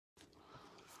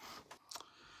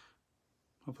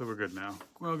Hopefully we're good now.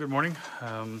 Well, good morning.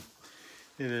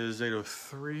 It is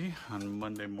 8:03 on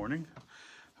Monday morning.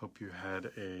 Hope you had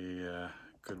a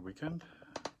good weekend.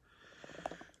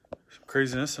 Some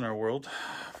craziness in our world,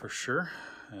 for sure.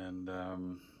 And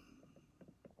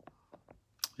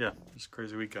yeah, just a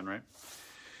crazy weekend, right?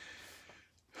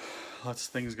 Lots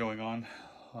of things going on,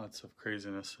 lots of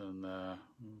craziness, and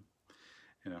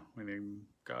we need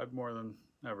God more than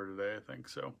ever today, I think.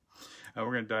 So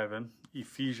we're going to dive in.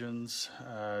 Ephesians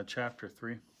chapter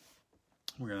 3.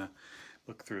 We're going to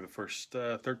look through the first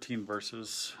 13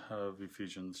 verses of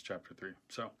Ephesians chapter 3.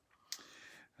 So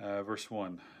verse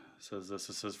 1 says this.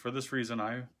 It says, "For this reason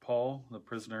I, Paul, the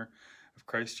prisoner of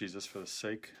Christ Jesus, for the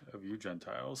sake of you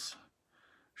Gentiles,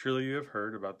 surely you have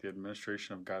heard about the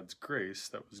administration of God's grace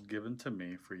that was given to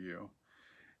me for you.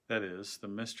 That is, the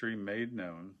mystery made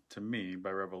known to me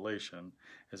by revelation,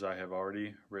 as I have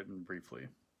already written briefly."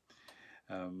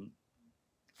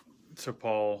 So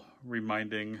Paul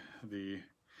reminding the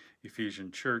Ephesian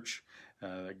church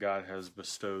that God has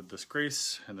bestowed this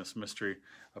grace and this mystery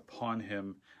upon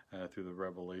him through the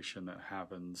revelation that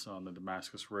happens on the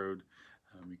Damascus Road.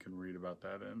 You can read about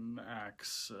that in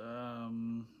Acts,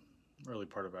 early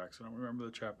part of Acts. I don't remember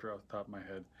the chapter off the top of my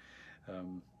head.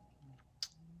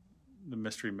 The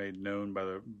mystery made known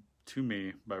to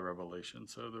me by revelation.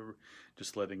 So they're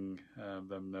just letting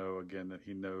them know again that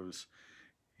he knows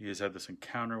he has had this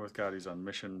encounter with God. He's on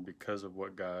mission because of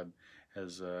what God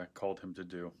has called him to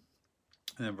do.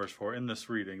 And then verse 4, "In this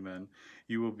reading, then,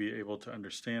 you will be able to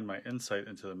understand my insight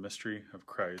into the mystery of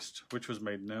Christ, which was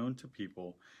made known to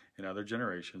people in other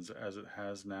generations, as it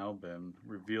has now been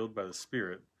revealed by the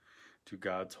Spirit to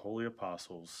God's holy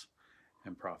apostles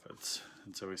and prophets."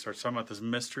 And so he starts talking about this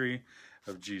mystery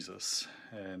of Jesus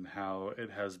and how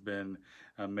it has been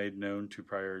made known to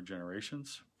prior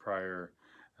generations, prior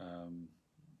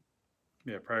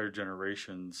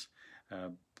generations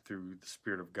through the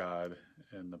Spirit of God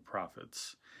and the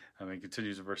prophets. He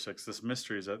continues in verse 6, "This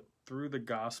mystery is that through the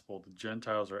gospel the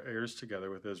Gentiles are heirs together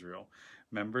with Israel,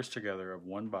 members together of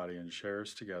one body, and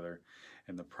sharers together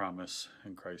in the promise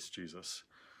in Christ Jesus."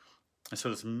 And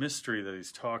so this mystery that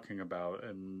he's talking about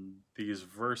in these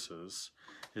verses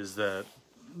is that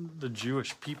the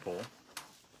Jewish people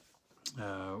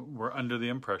were under the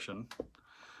impression,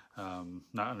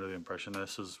 not under the impression,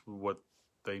 this is what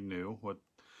they knew, what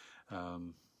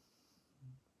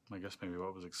I guess maybe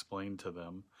what was explained to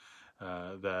them,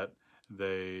 that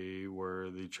they were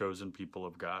the chosen people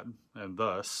of God, and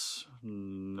thus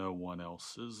no one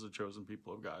else is the chosen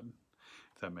people of God,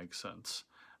 if that makes sense.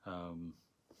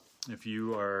 If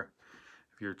you're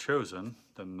chosen,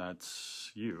 then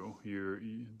that's you.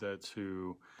 That's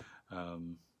who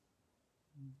the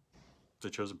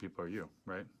chosen people are. You,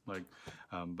 right?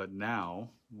 But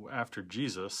now after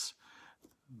Jesus,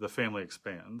 the family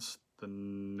expands. The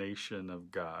nation of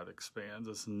God expands.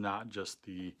 It's not just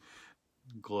the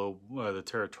the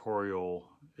territorial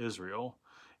Israel.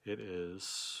 It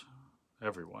is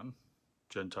everyone: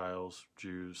 Gentiles,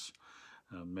 Jews,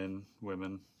 men,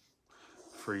 women,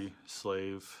 free,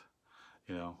 slave,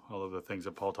 all of the things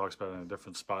that Paul talks about in a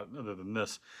different spot other than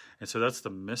this. And so that's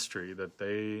the mystery that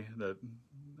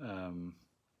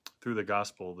through the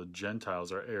gospel, the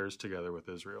Gentiles are heirs together with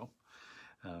Israel.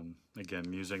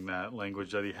 Again, using that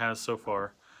language that he has so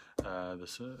far,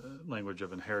 this language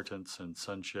of inheritance and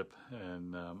sonship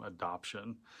and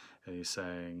adoption. And he's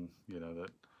saying,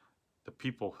 that the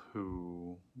people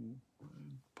who,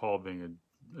 Paul being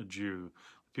a Jew,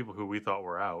 people who we thought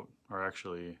were out are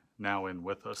actually now in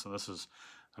with us. And this is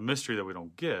a mystery that we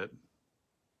don't get,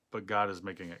 but God is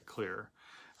making it clear.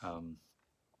 And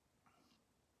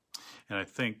I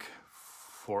think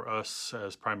for us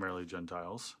as primarily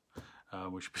Gentiles,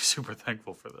 we should be super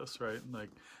thankful for this, right?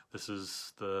 This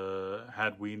is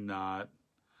had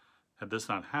this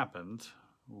not happened,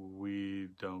 we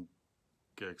don't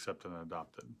get accepted and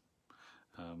adopted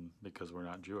because we're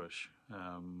not Jewish.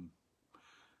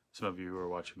 Some of you who are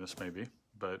watching this maybe,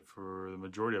 but for the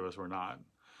majority of us, we're not.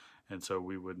 And so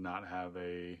we would not have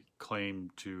a claim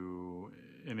to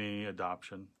any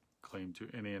adoption, claim to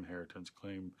any inheritance,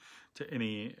 claim to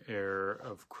any heir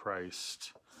of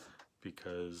Christ,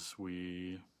 because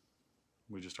we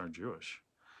just aren't Jewish.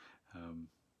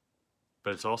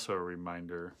 But it's also a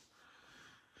reminder.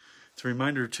 It's a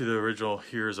reminder to the original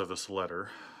hearers of this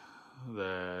letter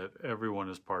that everyone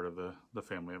is part of the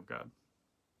family of God.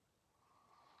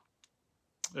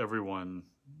 Everyone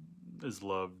is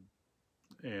loved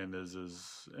and is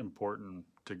as important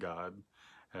to God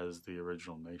as the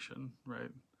original nation,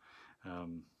 right?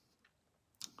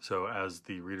 So as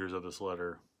the readers of this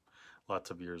letter,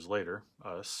 lots of years later,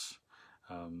 us,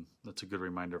 that's a good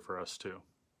reminder for us too.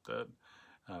 that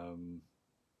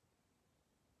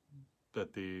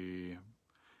that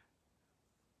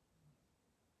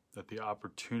the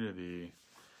opportunity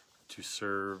to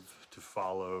serve, to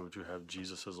follow, to have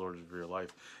Jesus as Lord of your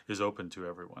life is open to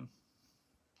everyone.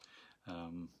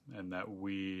 And that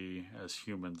we as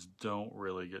humans don't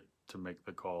really get to make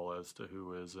the call as to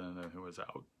who is in and who is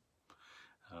out.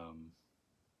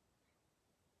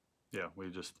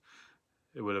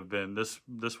 It would have been, this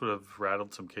would have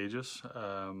rattled some cages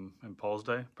in Paul's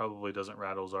day. Probably doesn't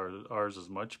rattle ours as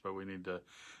much, but we need to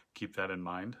keep that in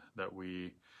mind, that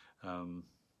we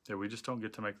just don't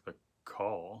get to make the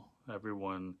call.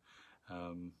 Everyone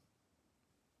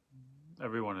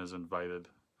is invited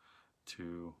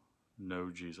to know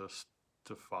Jesus,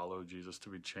 to follow Jesus, to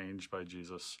be changed by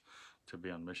Jesus, to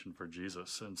be on mission for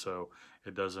Jesus. And so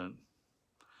it doesn't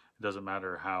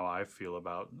matter how I feel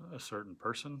about a certain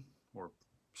person or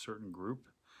certain group.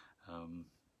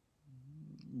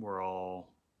 We're all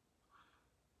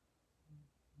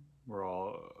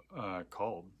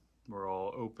called. We're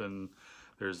all open.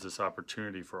 There's this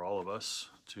opportunity for all of us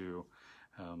to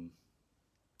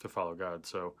follow God.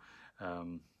 So,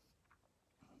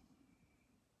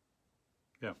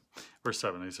 verse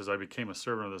 7, he says, I became a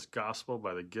servant of this gospel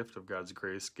by the gift of God's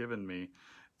grace given me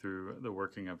through the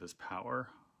working of his power.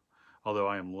 Although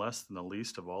I am less than the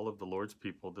least of all of the Lord's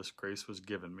people, this grace was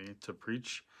given me to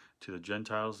preach to the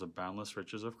Gentiles the boundless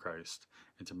riches of Christ,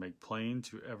 and to make plain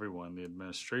to everyone the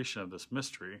administration of this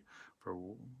mystery, for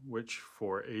which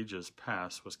for ages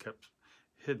past was kept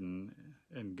hidden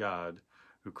in God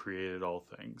who created all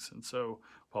things. And so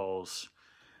Paul's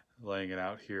laying it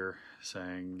out here,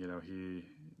 saying,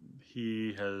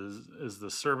 he is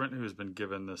the servant who has been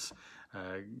given this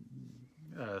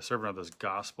servant of this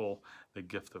gospel, the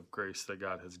gift of grace that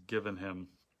God has given him,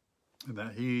 and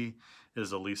that he is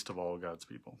the least of all God's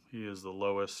people. He is the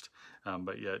lowest,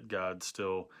 but yet God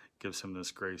still gives him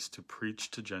this grace to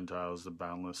preach to Gentiles the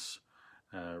boundless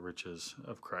riches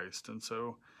of Christ. And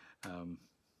so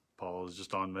Paul is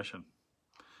just on mission.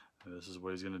 And this is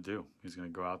what he's going to do. He's going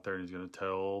to go out there and he's going to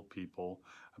tell people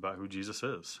about who Jesus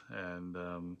is, and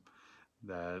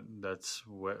that's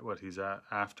what he's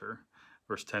after.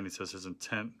 Verse 10, he says his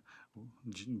intent,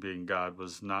 being God,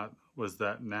 was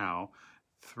that now,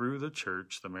 through the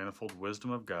church, the manifold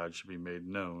wisdom of God should be made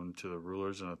known to the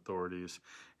rulers and authorities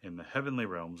in the heavenly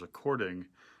realms, according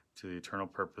to the eternal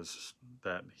purpose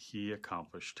that he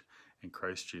accomplished in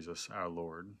Christ Jesus our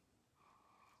Lord.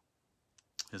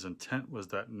 His intent was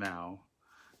that now,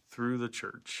 through the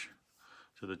church.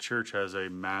 So the church has a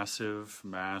massive,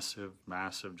 massive,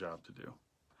 massive job to do.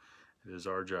 It is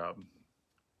our job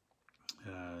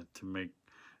to make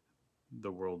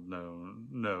the world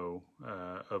know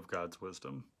of God's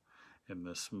wisdom in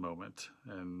this moment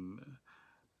and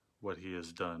what he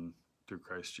has done through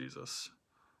Christ Jesus.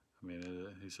 I mean,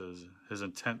 he says his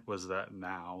intent was that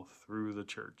now, through the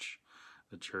church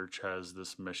has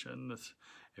this mission.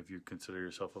 If you consider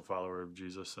yourself a follower of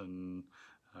Jesus, and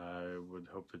I would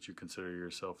hope that you consider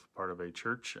yourself part of a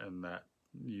church, and that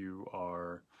you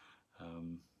are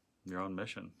you're on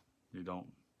mission.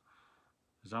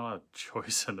 There's not a lot of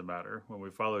choice in the matter. When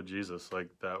we follow Jesus, like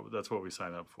that's what we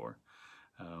sign up for,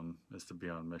 is to be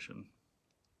on mission.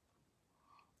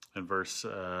 In verse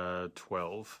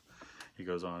 12, he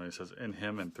goes on, he says, in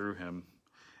him and through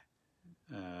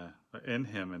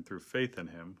faith in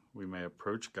him, we may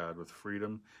approach God with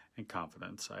freedom and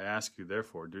confidence. I ask you,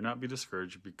 therefore, do not be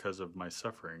discouraged because of my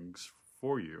sufferings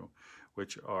for you,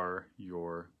 which are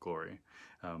your glory.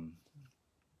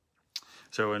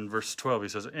 So in verse 12, he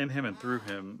says, in him and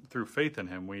through faith in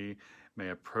him, we may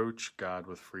approach God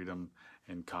with freedom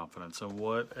and confidence. And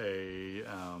what a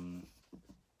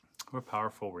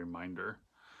powerful reminder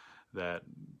that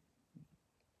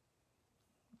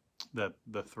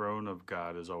the throne of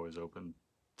God is always open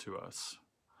to us,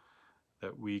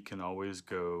 that we can always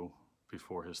go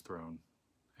before his throne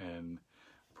and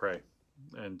pray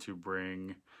and to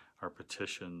bring our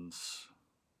petitions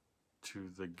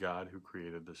to the God who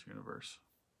created this universe.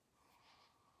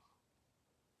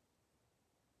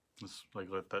 Let's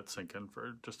let that sink in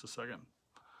for just a second.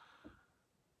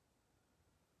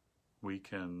 We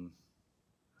can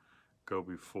go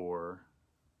before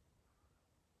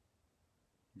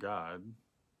God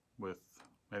with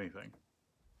anything.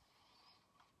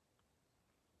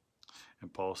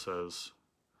 And Paul says,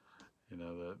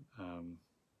 that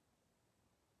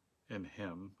in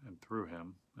him and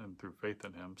through faith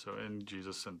in him, so in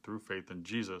Jesus and through faith in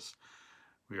Jesus,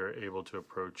 we are able to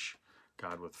approach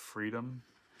God with freedom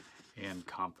and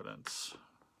confidence.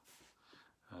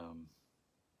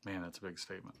 Man, that's a big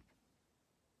statement.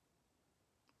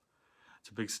 It's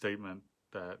a big statement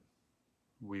that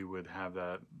we would have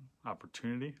that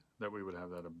opportunity, that we would have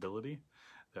that ability,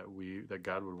 that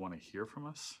God would want to hear from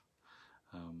us.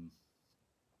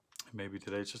 Maybe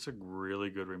today it's just a really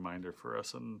good reminder for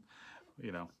us. And,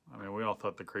 we all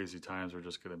thought the crazy times were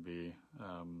just going to be,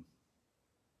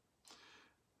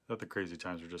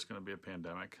 a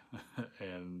pandemic.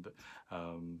 And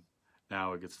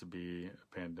now it gets to be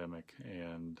a pandemic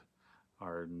and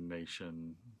our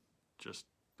nation just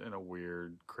in a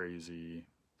weird, crazy,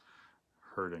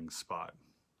 hurting spot.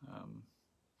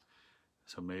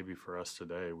 So maybe for us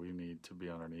today, we need to be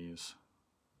on our knees,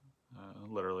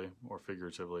 literally or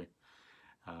figuratively,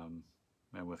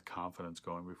 and with confidence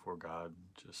going before God,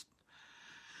 just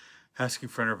asking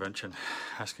for intervention,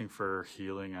 asking for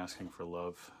healing, asking for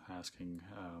love, asking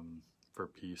for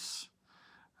peace,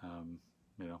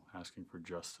 asking for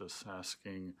justice,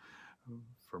 asking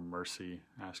for mercy,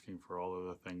 asking for all of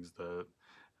the things that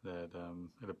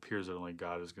it appears that only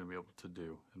God is going to be able to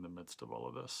do in the midst of all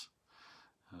of this.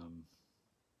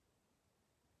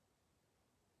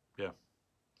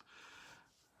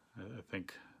 I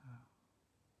think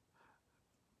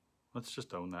let's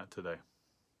just own that today.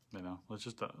 Let's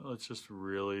just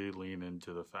really lean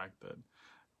into the fact that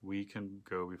we can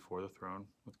go before the throne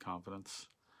with confidence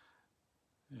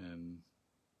and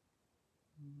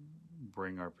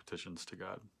bring our petitions to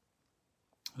God.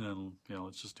 And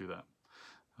let's just do that.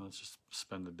 Let's just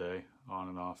spend a day on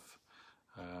and off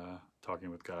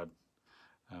talking with God.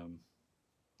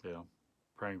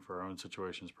 Praying for our own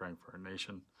situations, praying for our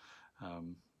nation,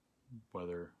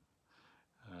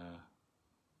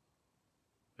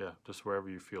 just wherever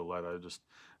you feel led. I just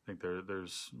think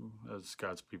there's, as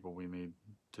God's people, we need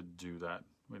to do that.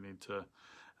 We need to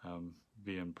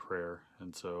be in prayer.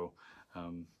 And so,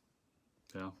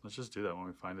 let's just do that. When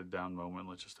we find a down moment,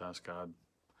 let's just ask God.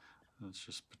 Let's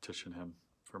just petition him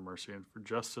for mercy and for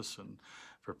justice and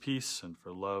for peace and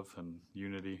for love and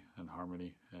unity and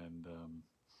harmony. And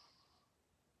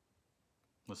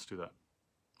let's do that.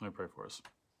 Let me pray for us.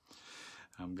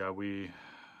 God, we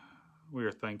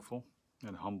are thankful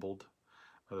and humbled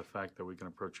by the fact that we can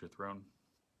approach your throne.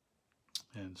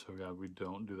 And so, God, we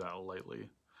don't do that lightly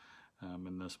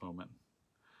in this moment.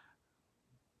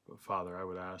 But, Father, I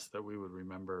would ask that we would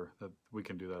remember that we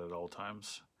can do that at all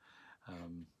times,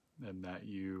 and that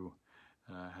you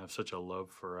have such a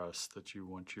love for us that you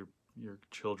want your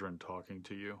children talking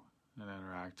to you and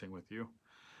interacting with you.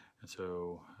 And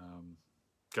so,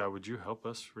 God, would you help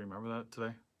us remember that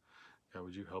today? God,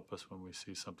 would you help us when we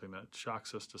see something that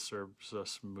shocks us, disturbs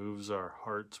us, moves our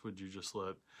hearts? Would you just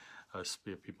let us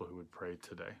be a people who would pray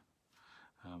today,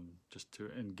 just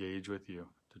to engage with you,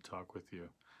 to talk with you,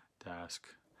 to ask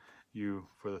you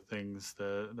for the things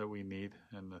that we need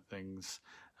and the things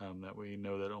that we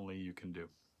know that only you can do.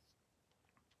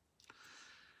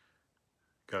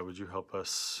 God, would you help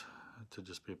us to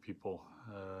just be a people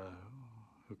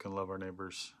who can love our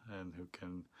neighbors and who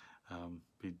can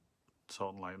be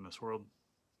salt and light in this world.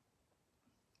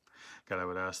 God, I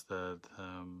would ask that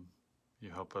you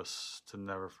help us to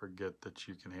never forget that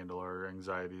you can handle our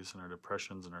anxieties and our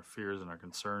depressions and our fears and our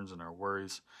concerns and our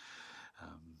worries.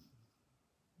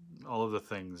 All of the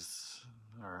things,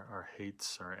 our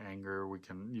hates, our anger,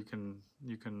 you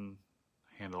can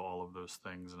handle all of those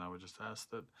things. And I would just ask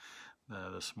that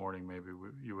this morning maybe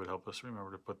you would help us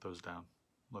remember to put those down.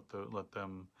 Let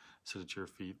them sit at your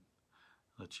feet.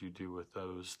 Let you do with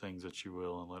those things that you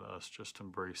will, and let us just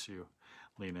embrace you,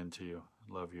 lean into you,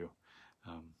 love you,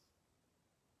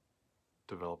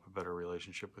 develop a better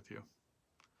relationship with you.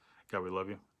 God, we love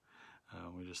you.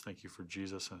 We just thank you for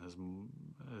Jesus and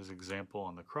his example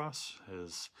on the cross,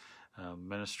 his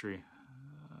ministry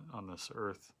on this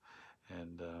earth,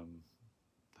 and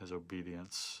his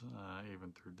obedience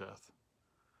even through death.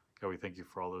 God, we thank you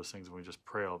for all those things, and we just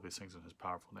pray all these things in his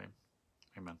powerful name.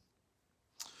 Amen.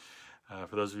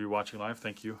 For those of you watching live,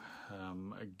 thank you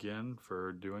again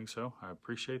for doing so. I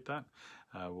appreciate that.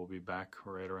 We'll be back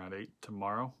right around 8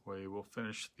 tomorrow. We will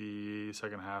finish the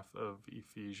second half of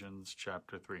Ephesians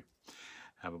chapter 3.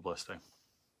 Have a blessed day.